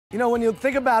You know, when you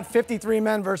think about 53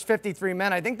 men versus 53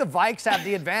 men, I think the Vikes have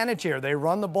the advantage here. They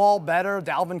run the ball better.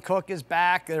 Dalvin Cook is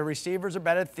back. Their receivers are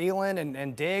better. Thielen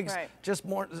and Diggs, right. just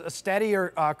more a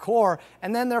steadier core.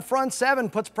 And then their front seven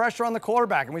puts pressure on the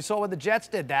quarterback. And we saw what the Jets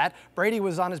did that. Brady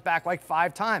was on his back like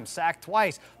 5 times, sacked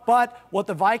twice. But what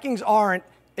the Vikings aren't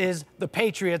is the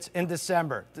Patriots in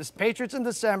December. The Patriots in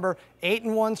December,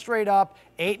 8-1 straight up,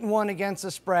 8-1 against the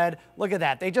spread. Look at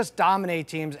that. They just dominate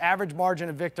teams. Average margin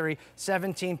of victory,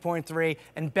 17.3.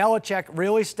 And Belichick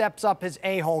really steps up his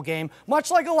a-hole game, much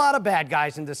like a lot of bad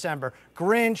guys in December.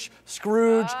 Grinch,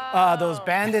 Scrooge, those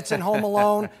bandits in Home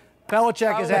Alone.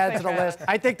 Belichick is added to the list.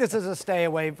 I think this is a stay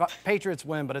away. Patriots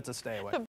win, but it's a stay away.